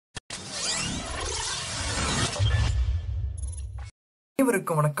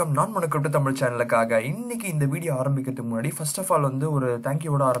அனைவருக்கும் வணக்கம். நான் உனக்கு கிரிப்டோதமிழ் சேனலுக்காக இன்னைக்கு இந்த வீடியோ ஆரம்பிக்கிறதுக்கு முன்னாடி ஃபர்ஸ்ட் ஆஃப் ஆல் வந்து ஒரு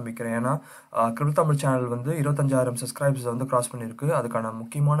தேங்க்யூவோட ஆரம்பிக்கிறேன். ஏன்னா கிரிப்டோதமிழ் சேனல் வந்து 25,000 சப்ஸ்கிரைபர்ஸ் வந்து கிராஸ் பண்ணியிருக்கு. அதுக்கான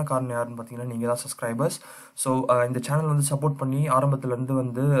முக்கியமான காரணம் யாருன்னு பார்த்தீங்கன்னா நீங்கள் தான் சப்ஸ்கிரைபர்ஸ். ஸோ இந்த சேனல் வந்து சப்போர்ட் பண்ணி ஆரம்பத்துலேருந்து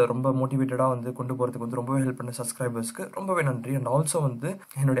வந்து ரொம்ப மோட்டிவேட்டடாக வந்து கொண்டு போகிறதுக்கு வந்து ரொம்பவே ஹெல்ப் பண்ண சப்ஸ்கிரைபர்ஸ்க்கு ரொம்பவே நன்றி. அண்ட் ஆல்சோ வந்து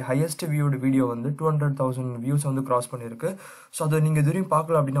என்னுடைய ஹையஸ்ட் வியூடு வீடியோ வந்து 200,000 வியூஸ் வந்து கிராஸ் பண்ணியிருக்கு. ஸோ அதை நீங்கள் இதுவரையும்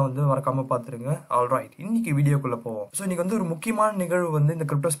பார்க்கல அப்படின்னா வந்து மறக்காமல் பார்த்துருங்க. ஆல்ரைட், இன்னைக்கு வீடியோக்குள்ளே போவோம். ஸோ இன்னைக்கு வந்து ஒரு முக்கியமான நிகழ்வு வந்து இந்த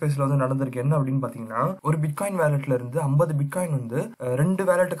கிரிப்டோ ஸ்பேஸ்ல வந்து நடந்திருக்கு. என்ன அப்படின்னு பாத்தீங்கன்னா, ஒரு பிட்காயின் வேலட்ல இருந்து 50 பிட்காயின் வந்து 2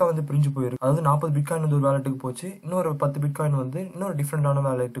 வேலட்டுக்கா வந்து பிரிஞ்சு போயிருக்கு. அதாவது 40 பிட்காயின் வந்து ஒரு வேலட்டுக்கு போச்சு, இன்னொரு 10 பிட்காயின் வந்து இன்னொரு டிஃப்ரெண்டான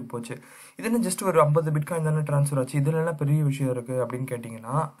வேலட்டுக்கு போச்சு. இது என்ன ஜஸ்ட் ஒரு 50 பிட்காயின் தானே ட்ரான்ஸ்ஃபர் ஆச்சு, இதுல என்ன பெரிய விஷயம் இருக்கு அப்படின்னு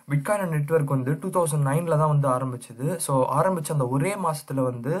கேட்டீங்கன்னா, பிட்காயின் நெட்வொர்க் வந்து 2009ல தான் வந்து ஆரம்பிச்சது. ஸோ ஆரம்பிச்ச அந்த ஒரே மாசத்துல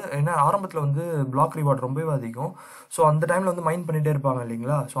வந்து ஏன்னா ஆரம்பத்துல வந்து பிளாக் ரிவார்ட் ரொம்பவே அதிகம். ஸோ அந்த டைம்ல வந்து மைன் பண்ணிட்டே இருப்பாங்க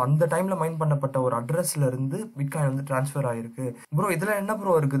இல்லைங்களா. ஸோ அந்த டைம்ல மைன் பண்ணப்பட்ட ஒரு அட்ரஸ்ல இருந்து பிட்காயின் வந்து ட்ரான்ஸ்ஃபர் ஆயிருக்கு. ப்ரோ இதுல என்ன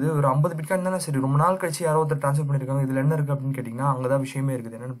ப்ரோ இருக்குது, ஒரு 50 பிட்காயின் தானே, சரி ரொம்ப நாள் கழிச்சு யாரோ ஒருத்தர் ட்ரான்ஸ்ஃபர் பண்ணிருக்காங்க, இதுல என்ன இருக்கு அப்படின்னு கேட்டீங்கன்னா, அங்கதான் விஷயமே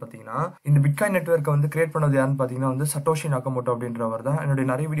இருக்குது. என்னன்னு பாத்தீங்கன்னா, இந்த பிட்காயின் நெட்வொர்க்கை வந்து கிரியேட் பண்ணது யாருன்னு பாத்தீங்கன்னா வந்து சட்டோஷி நகமோட்டோ அப்படின்றவர் தான். என்னுடைய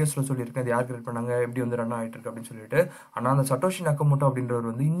நிறைய வீடியோஸ்ல சொல்லியிருக்கேன் இது யார் கிரியேட் பண்ணாங்க, எப்படி வந்து ரன் ஆயிட்டு இருக்கு அப்படின்னு சொல்லிட்டு. ஆனா அந்த சட்டோஷி நகமோட்டோ அப்படின்றவர்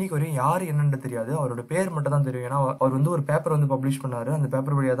வந்து இன்னைக்கு வரையும் யார் என்னன்னு தெரியாது, அவரோட பேர் மட்டும் தான் தெரியும். ஏன்னா அவர் வந்து ஒரு பேப்பர் வந்து பப்ளிஷ் பண்ணாரு, அந்த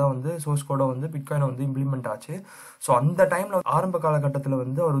பேப்பர் வழியா தான் வந்து சோர்ஸ் கோட வந்து பிட்காயின் வந்து இம்ப்ளிமெண்ட் ஆச்சு. ஸோ அந்த டைம்ல ஆரம்ப காலகட்டத்தில்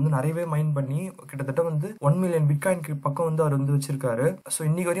வந்து அவர் வந்து நிறையவே மைன் பண்ணி கிட்டத்தட்ட வந்து 1 மில்லியன் பிட்காயின் பக்கம் வந்து அவர் வந்து வச்சிருக்காரு. ஸோ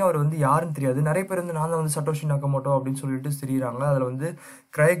இன்னைக்கு வரையும் அவர் வந்து யாருன்னு தெரியாது. நிறைய பேர் வந்து நான் தான் வந்து சட்டோஷி நகமோட்டோ அப்படின்னு சொல்லிட்டு தெரியுறாங்க. அதில் வந்து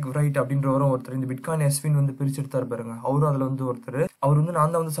கிரைக் ரைட் அப்படின்றவரும் ஒருத்தர், இந்த பிட்காயின் எஸ்வின் வந்து பிரிச்சு எடுத்தாரு பாருங்க, அவரும் அதில் வந்து ஒருத்தர். அவர் வந்து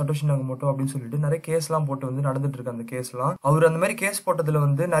நான் தான் வந்து சட்டோஷி நகமோட்டோ அப்படின்னு சொல்லிட்டு நிறைய கேஸ்லாம் போட்டு வந்து நடந்துட்டு இருக்கு. அந்த கேஸ்லாம் அவர் அந்த மாதிரி கேஸ் போட்டதுல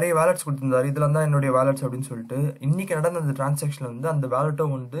வந்து நிறைய வேலட்ஸ் கொடுத்திருந்தாரு, இதுல தான் என்னுடைய வேலட்ஸ் அப்படின்னு சொல்லிட்டு. இன்னைக்கு நடந்த அந்த டிரான்சாக்ஷன் வந்து அந்த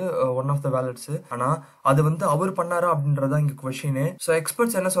வேலட்டும் வந்து ஒன் ஆஃப் த வேலட்ஸ். ஆனா அது வந்து அவர் பண்ணாரா அப்படின்றதா இங்க கொஸ்டின். ஸோ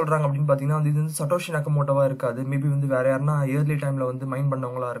எக்ஸ்பர்ட்ஸ் என்ன சொல்றாங்க அப்படின்னு பாத்தீங்கன்னா, இது வந்து சட்டோஷி நகமோட்டோவா இருக்காது, மேபி வந்து வேற யாருன்னா இயர்லி டைம்ல வந்து மைன்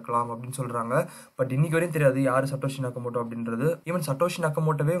பண்ணவங்களா இருக்கலாம் அப்படின்னு சொல்றாங்க. பட் இன்னைக்கு வரையும் தெரியாது யாரு சட்டோஷி நகமோட்டோ அப்படின்றது. ஈவன் சட்டோஷி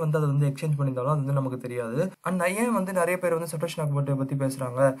நகமோட்டோவே வந்து அதை வந்து எக்ஸ்சேஞ்ச் பண்ணியிருந்தாலும் அது வந்து நமக்கு தெரியாது. அண்ட் ஏன் வந்து நிறைய பேர் வந்து சட்டோஷி நகமோட்டோ பத்தி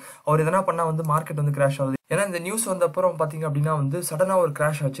பேசுறாங்க, அவர் எதனா பண்ணா வந்து மார்க்கெட் வந்து கிராஷ் ஆகுது. ஏன்னா இந்த நியூஸ் வந்த அப்புறம் பாத்தீங்க அப்படின்னா வந்து சடனா ஒரு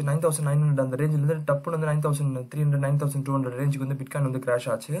கிராஷ் ஆச்சு. 9,900 அந்த ரேஞ்சில இருந்து டப்புன்னு வந்து 9,300 9,200 ரேஞ்சுக்கு வந்து பிட்காயின் வந்து கிராஷ்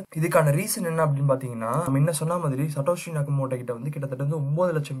ஆச்சு. இதுக்கான ரீசன் என்ன அப்படின்னு பாத்தீங்கன்னா, நம்ம என்ன சொன்ன மாதிரி சட்டோஷி நகமோட்டோ கிட்ட வந்து கிட்டத்தட்ட வந்து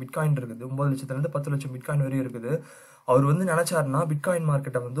 9 லட்சம் பிட்காயின் இருக்குது. 9 லட்சத்துல இருந்து 10 லட்சம் பிட்காயின் வரையும் இருக்குது. அவர் வந்து நினைச்சாருன்னா பிட்காயின்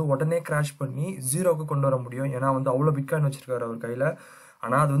மார்க்கெட்டை வந்து உடனே கிராஷ் பண்ணி ஜீரோக்கு கொண்டு வர முடியும். ஏன்னா வந்து அவ்வளவு பிட்காயின் வச்சிருக்காரு அவர் கையில.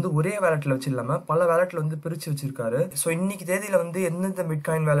 ஆனா அது வந்து ஒரே வேலட்ல வச்சு இல்லாம பல வேலட்ல வந்து பிரிச்சு வச்சிருக்காரு. ஸோ இன்னைக்கு தேதியில வந்து எந்தெந்த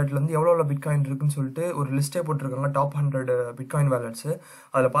பிட்காயின் வேலட்ல வந்து எவ்வளவு பிட்காயின் இருக்குன்னு சொல்லிட்டு ஒரு லிஸ்டே போட்டிருக்காங்க, டாப் 100 பிட்காயின் வேலட்ஸ்.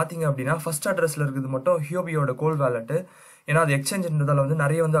 அதுல பாத்தீங்க அப்படின்னா ஃபர்ஸ்ட் அட்ரஸ்ல இருக்குது மட்டும் ஹியோபியோட கோல் வேலட். ஏன்னா அது எக்ஸ்சேஞ்சுன்றதால வந்து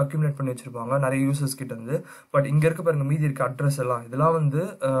நிறைய வந்து அக்யூமுலேட் பண்ணி வச்சிருப்பாங்க நிறைய யூசர்ஸ் கிட்ட இருந்து. பட் இங்க இருக்க பாருங்க மீதி இருக்க அட்ரஸ் எல்லாம், இதெல்லாம் வந்து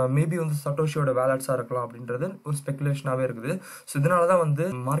மேபி வந்து சட்டோஷியோட வேலட்ஸா இருக்கலாம் அப்படின்றது ஒரு ஸ்பெகுலேஷனாவே இருக்குது. ஸோ இதனாலதான் வந்து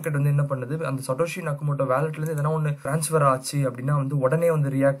மார்க்கெட் வந்து என்ன பண்ணுது, அந்த சட்டோஷி நகமோட்டோ வேலட்ல இருந்து எதனா ஒன்று டிரான்ஸ்ஃபர் ஆச்சு அப்படின்னா வந்து உடனே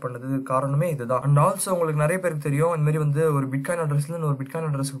வந்து ரியாக்ட் பண்ணது காரணமே இதுதான். அண்ட் ஆல்சோ உங்களுக்கு நிறைய பேருக்கு தெரியும், இந்த மாதிரி வந்து ஒரு பிட்காயின் அட்ரஸ்ல இருந்து ஒரு பிட்காயின்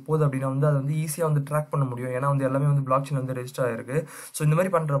அட்ரஸ்க்கு போகுது அப்படின்னா வந்து அதை வந்து ஈஸியா வந்து ட்ராக் பண்ண முடியும். ஏன்னா வந்து எல்லாமே வந்து பிளாக் செயின் வந்து ரெஜிஸ்டர் ஆயிருக்கு. ஸோ இந்த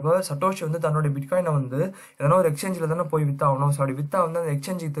மாதிரி பண்றப்ப சட்டோஷி வந்து தன்னுடைய பிட்காயினை வந்து எதனா ஒரு எக்ஸ்சேஞ்சில் தானே போய் வித்தாகணும். சாரி வித்தா வந்து அந்த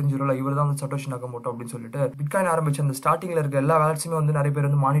எக்ஸ்சேஞ்சுக்கு தெரிஞ்சிரும்ல இவர் தான் வந்து சட்டோஷி நகமோட்டோ அப்படின்னு சொல்லிட்டு. பிட்காயின் ஆரம்பிச்ச அந்த ஸ்டார்டிங்ல இருக்க எல்லா வேலட்ஸுமே வந்து நிறைய பேர்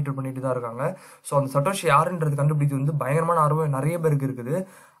வந்து மானிட்டர் பண்ணிட்டு தான் இருக்காங்க. ஸோ அந்த சட்டோஷி யாருன்றது கண்டுபிடித்து வந்து பயங்கரமான ஆர்வம் நிறைய பேருக்கு இருக்குது.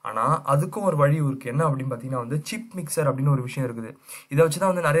 ஆனா அதுக்கும் ஒரு வழி இருக்கு. என்ன அப்படின்னு பாத்தீங்கன்னா வந்து சிப் மிக்சர் அப்படின்னு ஒரு விஷயம் இருக்குது. இதை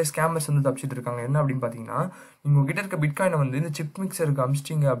வச்சுதான் வந்து நிறைய ஸ்கேமர்ஸ் வந்து தப்பிச்சிட்டு இருக்காங்க. என்ன அப்படின்னு பாத்தீங்கன்னா, நீங்க உங்ககிட்ட இருக்க பிட்காயினை வந்து இந்த சிப் மிக்சருக்கு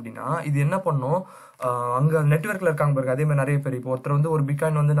அமிச்சிட்டீங்க அப்படின்னா இது என்ன பண்ணும், அங்க நெட்வொர்க்ல இருக்காங்க பாருங்க, அதே மாதிரி நிறைய பேர். இப்போ ஒருத்தர் வந்து ஒரு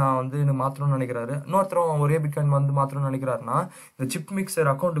பிட்காயின் வந்து நான் வந்து மாத்தணும்னு நினைக்கிறாரு, இன்னொருத்தரும் ஒரே பிட்காயின் வந்து மாத்தணும்னு நினைக்கிறாருன்னா இந்த சிப் மிக்சர்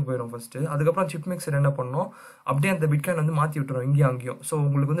அக்கௌண்ட்டுக்கு போயிடும் ஃபர்ஸ்ட். அதுக்கப்புறம் சிப் மிக்சர் என்ன பண்ணும், அப்படியே அந்த பிட்காயின் வந்து மாத்தி விட்டுரும் இங்கேயும் அங்கேயும். ஸோ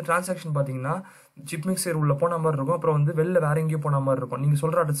உங்களுக்கு வந்து டிரான்சாக்ஷன் பாத்தீங்கன்னா சிப் மிக்சர் உள்ள போன மாதிரி இருக்கும், அப்புறம் வந்து வெளில வேற எங்கேயும் போன மாதிரி இருக்கும். நீங்க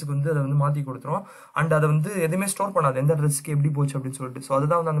சொல்ற அட்ரஸுக்கு வந்து அதை வந்து மாத்தி கொடுத்துரும். அண்ட் அதை வந்து எதுவுமே ஸ்டோர் பண்ணாது எந்த அட்ரஸுக்கு எப்படி போச்சு அப்படின்னு சொல்லிட்டு. ஸோ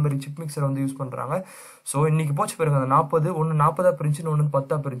அதுதான் வந்து அந்த மாதிரி சிப் மிக்சர் வந்து யூஸ் பண்றாங்க. ஸோ இன்னைக்கு போச்சு பாருங்க, அந்த 40 ஒன்று 40 பிரிச்சு ஒன்று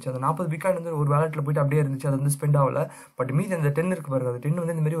 10 பிரிச்சு அந்த 40 பிட்காயின் வந்து ஒரு வேலட்ல போயிட்டு அப்படியே இருந்துச்சு, அது வந்து ஸ்பெண்ட் ஆகல. பட் மீதி அந்த 10 இருக்கு பாருங்க, அந்த 10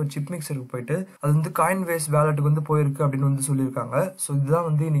 வந்து இந்த மாதிரி ஒரு சிப் மிக்சருக்கு போயிட்டு அது வந்து காயின் வேஸ் வேலட்டுக்கு வந்து போயிருக்கு அப்படின்னு வந்து சொல்லியிருக்காங்க. ஸோ இதுதான்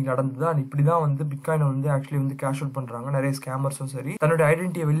வந்து இன்னைக்கு நடந்தது. அண்ட் இப்படிதான் வந்து பிட்காயினை வந்து ஆக்சுவலி வந்து கேஷ் அவுட் பண்றாங்க நிறைய ஸ்கேமர்ஸும் சரி. தன்னுடைய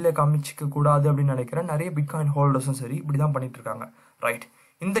ஐடென்டிட்டியை வெளியில காமிச்சிக்க கூடாது அப்படின்னு நினைக்கிறேன் நிறைய பிட்காயின் ஹோல்டர்ஸும் சரி இப்படிதான் பண்ணிட்டு இருக்காங்க. ரைட்,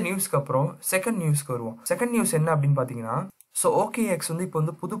 இந்த நியூஸ்க்கு அப்புறம் செகண்ட் நியூஸ்க்கு வருவோம். செகண்ட் நியூஸ் என்ன அப்படின்னு பாத்தீங்கன்னா, ஸோ OKEx வந்து இப்போ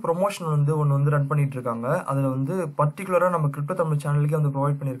வந்து புது ப்ரொமோஷன் வந்து ஒன்று வந்து ரன் பண்ணிட்டு இருக்காங்க. அதில் வந்து பர்டிகுலராக நம்ம கிரிப்டோ தமிழ் சேனலுக்கே வந்து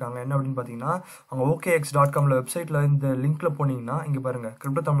ப்ரொவைட் பண்ணியிருக்காங்க. என்ன அப்படின்னு பார்த்தீங்கன்னா, அவங்க OKEx.comல வெப்சைட்டில் இந்த லிங்க்ல போனீங்கன்னா இங்கே பாருங்க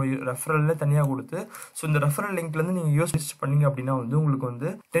கிரிப்டோ தமிழ் ரெஃபரல்லே தனியாக கொடுத்து, ஸோ இந்த ரெஃபரல் லிங்க்லேருந்து நீங்கள் யூஸ் பண்ணீங்க அப்படின்னா வந்து உங்களுக்கு வந்து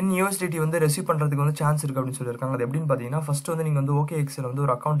 10 USDT வந்து ரெசீவ் பண்ணுறதுக்கு வந்து சான்ஸ் இருக்குது அப்படின்னு சொல்லியிருக்காங்க. அது எப்படின்னு பார்த்தீங்கன்னா, ஃபர்ஸ்ட் வந்து நீங்கள் வந்து OKExல வந்து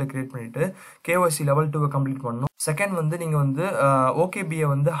ஒரு அக்கௌண்ட்டை கிரியேட் பண்ணிட்டு KYC லெவல் 2 கம்ப்ளீட் பண்ணணும். செகண்ட் வந்து நீங்க வந்து ஓகேபியை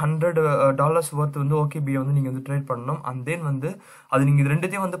வந்து $100 ஒர்த் வந்து ஓகேபியை வந்து நீங்க வந்து ட்ரேட் பண்ணணும். அண்ட் தென் வந்து அது நீங்க இது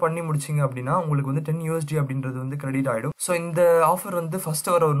ரெண்டுத்தையும் வந்து பண்ணி முடிச்சிங்க அப்படின்னா உங்களுக்கு வந்து 10 USD அப்படின்றது வந்து கிரெடிட் ஆகிடும். ஸோ இந்த ஆஃபர் வந்து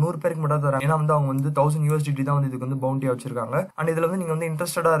ஃபர்ஸ்ட் வர ஒரு 100 பேருக்கு மட்டும் தராங்க. ஏன்னா வந்து அவங்க வந்து 1000 USDT தான் வந்து இதுக்கு வந்து பவுண்டியா வச்சிருக்காங்க. அண்ட் இதுல வந்து நீங்க வந்து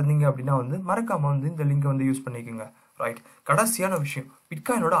இன்ட்ரெஸ்டடா இருந்தீங்க அப்படின்னா வந்து மறக்காம வந்து இந்த லிங்க் வந்து யூஸ் பண்ணிக்கோங்க. ரைட், கடைசியான விஷயம்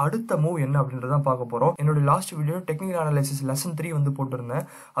பிட்காயினோட அடுத்த மூவ் என்ன அப்படின்றத பார்க்க போறோம். என்னோட last video technical analysis lesson 3 வந்து போட்டிருந்தேன்.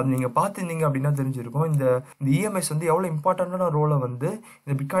 அது நீங்க பார்த்துருந்தீங்க அப்படின்னா தெரிஞ்சிருக்கும். இந்த இஎம்ஐஸ் வந்து எவ்வளவு இம்பார்ட்டன்டான ரோலை வந்து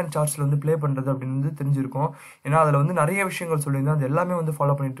இந்த பிட்காயின் சார்ட்ஸ்ல வந்து ப்ளே பண்றது அப்படின்னு வந்து தெரிஞ்சிருக்கும். ஏன்னா அதுல வந்து நிறைய விஷயங்கள் சொல்லியிருந்தேன். அது எல்லாமே வந்து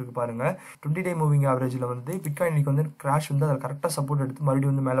ஃபாலோ பண்ணிட்டு இருக்கு பாருங்க. 20 டே மூவிங் ஆவரேஜ்ல வந்து பிட்காயின் இன்னைக்கு வந்து கிராஷ் வந்து அதில் கரெக்டாக சப்போர்ட் எடுத்து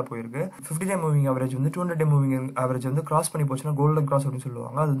மறுபடியும் வந்து மேலே போயிருக்கு. 50 டே மூவிங் ஆவரேஜ் வந்து 200 டே மூவிங் ஆவரேஜ் வந்து கிராஸ் பண்ணி போச்சுன்னா கோல்டன் கிராஸ் அப்படின்னு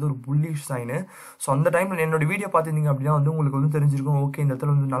சொல்லுவாங்க. அது வந்து ஒரு புல்லிஷ் சைனு. ஸோ அந்த டைம்ல என்னோட வீடியோ பார்த்துருந்தீங்க அப்படின்னா வந்து உங்களுக்கு வந்து தெரிஞ்சிருக்கும். ஓகே, இந்த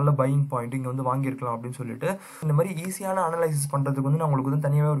இடத்துல வந்து நல்ல பையிங் பாயிண்ட் இங்கே வந்து வாங்கியிருக்கலாம் அப்படின்னு சொல்லிட்டு இந்த மாதிரி ஈஸியான அனலைசிஸ் பண்ணுறதுக்கு வந்து நான் உங்களுக்கு வந்து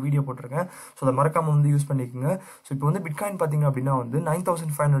தனியாகவே ஒரு வீடியோ போட்டிருக்கேன். ஸோ அதை மறக்காம வந்து யூஸ் பண்ணிக்கோங்க. ஸோ இப்போ வந்து பிட்காயின் பார்த்தீங்க அப்படின்னா வந்து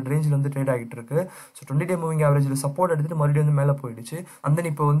 9500 ரேஞ்சில் வந்து ட்ரேட் ஆகிட்டு இருக்கு. ஸோ 20 டே மூவிங் ஆவரேஜில் சப்போர்ட் எடுத்துட்டு மறுபடியும் வந்து மேலே போயிடுச்சு. அந்த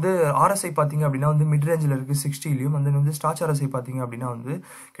இப்போ வந்து ஆர்எஸ்ஐ பார்த்தீங்க அப்படின்னா வந்து மிட் ரேஞ்சில் இருக்குது 60லையும். அந்த வந்து ஸ்டாச் ஆர்எஸ்ஐ பார்த்தீங்க அப்படின்னா வந்து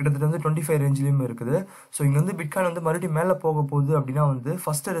கிட்டத்தட்ட வந்து 25 ரேஞ்சிலையும் இருக்குது. ஸோ இங்கே வந்து பிட்காயின் வந்து மறுபடியும் மேலே போக போகுது அப்படின்னா வந்து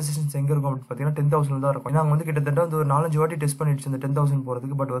ஃபர்ஸ்ட் ரெசிஸ்டன்ஸ் எங்கே இருக்கும் அப்படின்னு பார்த்தீங்கன்னா 10,000 தான் இருக்கும். ஏன்னா வந்து கிட்டத்தட்ட வந்து ஒரு 4-5 வாட்டி டெஸ்ட் பண்ணிடுச்சு இந்த 10,000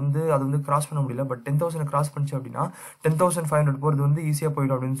 போகிறதுக்கு. பட் வந்து அது வந்து கிராஸ் பண்ண முடியல. பட் 10,000 கிராஸ் பண்ணிச்சு அப்படின்னா 10,500 போகிறது வந்து ஈஸியாக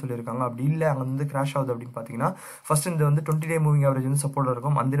போயிடும் அப்படின்னு சொல்லியிருக்காங்க. அப்படி இல்லை அங்கே வந்து கிராஷ் ஆகுது அப்படின்னு பார்த்தீங்கன்னா ஃபர்ஸ்ட் இந்த வந்து 20 டே மூவிங் ஆவரேஜ் வந்து சப்போர்ட்டாக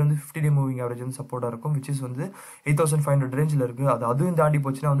இருக்கும். அந்த வந்து 50 டே மூவிங் ஆவரேஜ் வந்து சப்போர்ட்டாக இருக்கும். விச் இஸ் வந்து 8,500 ரேஞ்சில் இருக்குது. அதுவும் தாண்டி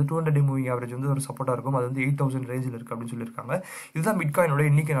போச்சுன்னா வந்து 200 டே மூவிங் ஆவரேஜ் வந்து ஒரு சப்போர்ட்டாக இருக்கும். அது வந்து 8,000 ரேஞ்சில் இருக்குது அப்படின்னு சொல்லியிருக்காங்க. இதுதான் பிட்காயினோட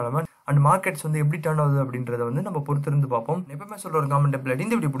இன்னைக்கு நிலைமை. அண்ட் மார்க்கெட்ஸ் வந்து எப்படி டர்ன் ஆகுது அப்படின்றத வந்து நம்ம பொறுத்திருந்து பார்ப்போம். எப்பவுமே சொல்ற ஒரு காமெண்ட்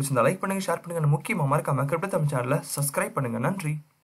இந்த வீடியோ பிடிச்சிருந்தா லைக் பண்ணுங்க, ஷேர் பண்ணுங்க. முக்கியமாக மறக்காம கிரிப்டோ தமிழ் சேனலை சப்ஸ்கிரைப் பண்ணுங்க. நன்றி.